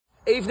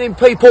Evening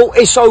people,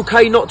 it's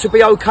okay not to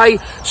be okay,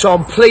 so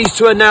I'm pleased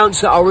to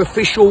announce that our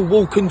official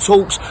walk and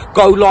talks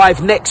go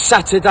live next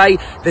Saturday,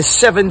 the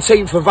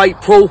 17th of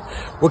April.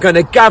 We're going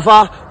to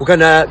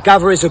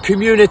gather as a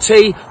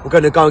community, we're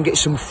going to go and get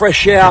some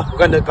fresh air, we're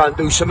going to go and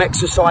do some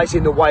exercise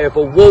in the way of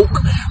a walk,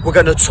 we're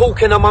going to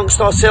talk in amongst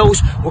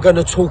ourselves, we're going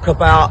to talk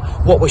about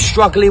what we're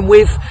struggling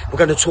with, we're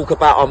going to talk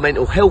about our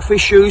mental health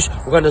issues,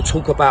 we're going to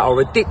talk about our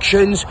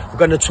addictions, we're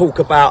going to talk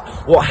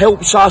about what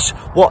helps us,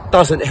 what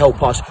doesn't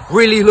help us.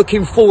 Really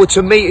looking forward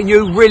to meeting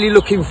you, really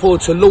looking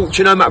forward to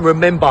launching them, and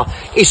remember,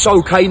 it's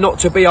okay not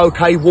to be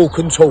okay, walk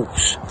and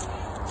talks.